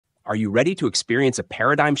Are you ready to experience a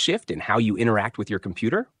paradigm shift in how you interact with your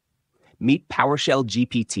computer? Meet PowerShell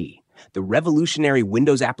GPT, the revolutionary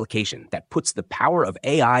Windows application that puts the power of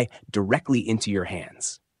AI directly into your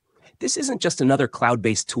hands. This isn't just another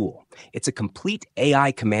cloud-based tool. It's a complete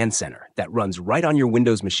AI command center that runs right on your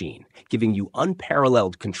Windows machine, giving you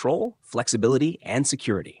unparalleled control, flexibility, and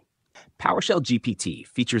security. PowerShell GPT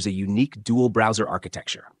features a unique dual browser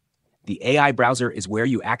architecture. The AI browser is where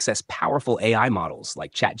you access powerful AI models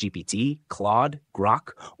like ChatGPT, Claude,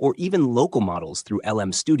 Grok, or even local models through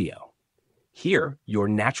LM Studio. Here, your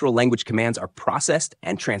natural language commands are processed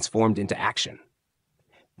and transformed into action.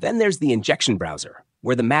 Then there's the injection browser,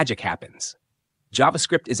 where the magic happens.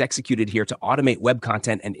 JavaScript is executed here to automate web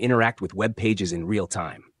content and interact with web pages in real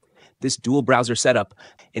time. This dual browser setup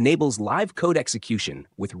enables live code execution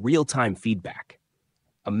with real-time feedback.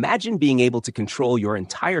 Imagine being able to control your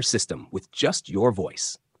entire system with just your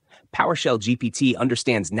voice. PowerShell GPT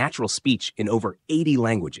understands natural speech in over 80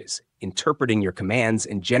 languages, interpreting your commands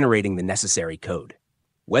and generating the necessary code.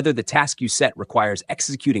 Whether the task you set requires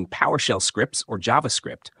executing PowerShell scripts or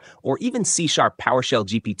JavaScript, or even C# PowerShell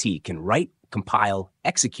GPT can write, compile,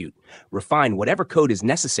 execute, refine whatever code is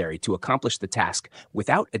necessary to accomplish the task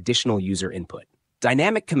without additional user input.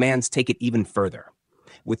 Dynamic commands take it even further.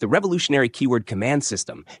 With the revolutionary keyword command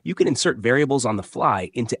system, you can insert variables on the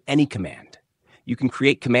fly into any command. You can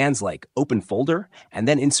create commands like open folder and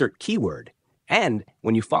then insert keyword, and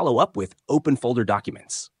when you follow up with open folder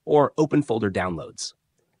documents or open folder downloads.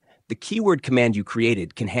 The keyword command you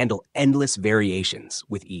created can handle endless variations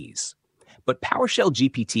with ease. But PowerShell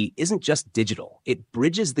GPT isn't just digital, it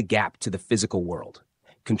bridges the gap to the physical world.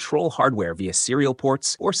 Control hardware via serial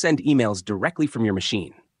ports or send emails directly from your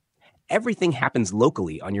machine. Everything happens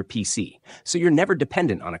locally on your PC, so you're never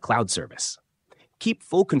dependent on a cloud service. Keep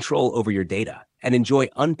full control over your data and enjoy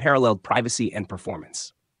unparalleled privacy and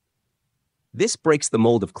performance. This breaks the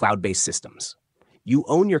mold of cloud-based systems. You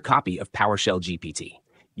own your copy of PowerShell GPT.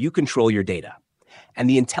 You control your data. And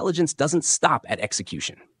the intelligence doesn't stop at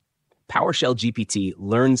execution. PowerShell GPT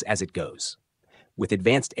learns as it goes. With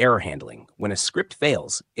advanced error handling, when a script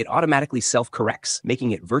fails, it automatically self-corrects,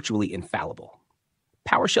 making it virtually infallible.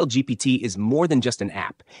 PowerShell GPT is more than just an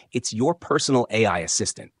app. It's your personal AI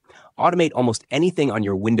assistant. Automate almost anything on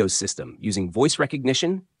your Windows system using voice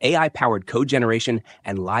recognition, AI-powered code generation,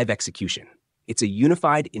 and live execution. It's a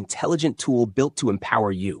unified, intelligent tool built to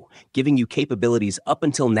empower you, giving you capabilities up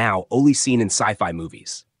until now only seen in sci-fi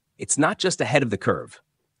movies. It's not just ahead of the curve.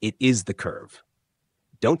 It is the curve.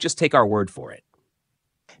 Don't just take our word for it.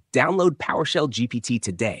 Download PowerShell GPT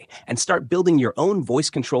today and start building your own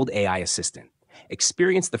voice-controlled AI assistant.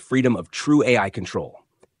 Experience the freedom of true AI control.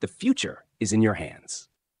 The future is in your hands.